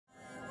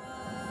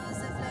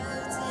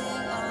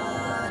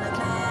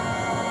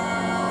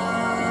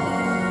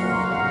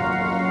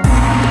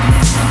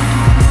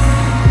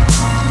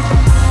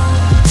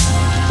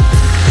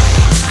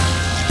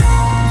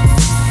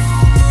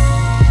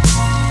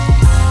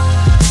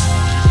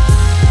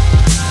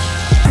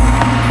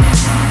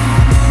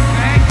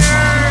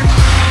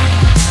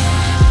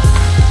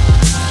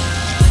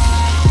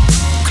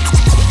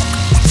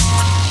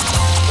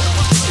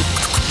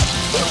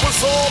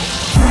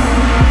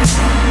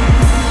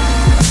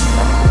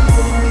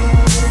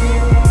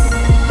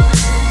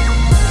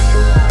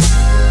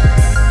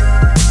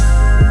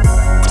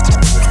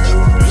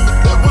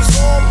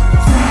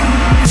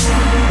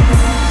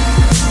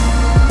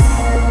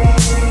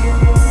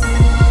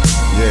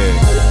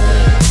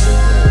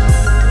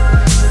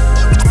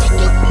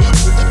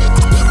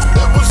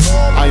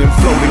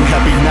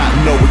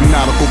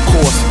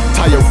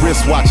Higher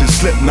wristwatches,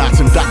 slip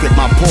knots, and dock at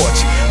my porch.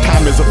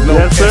 Time is of no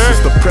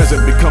essence, the present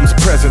becomes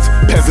presence.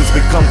 Peasants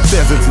become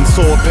pheasants, and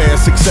soar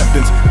past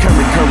acceptance.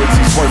 Current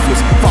currency's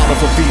worthless, father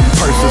for feeding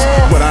purses.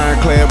 With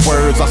ironclad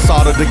words, I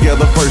solder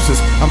together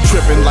verses. I'm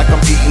tripping like I'm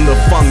eating the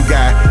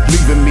fungi,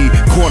 leaving me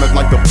cornered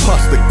like the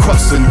pus that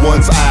crusts in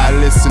one's eye.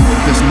 Listen,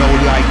 there's no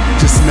light,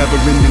 just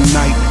never-ending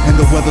night, and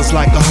the weather's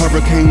like a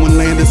hurricane when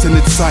land is in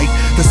its sight.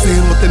 The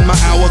sand within my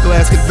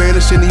hourglass could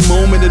vanish any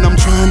moment, and I'm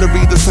trying to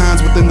read the signs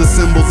within the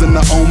symbols and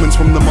the omens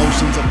from the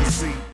motions of the sea.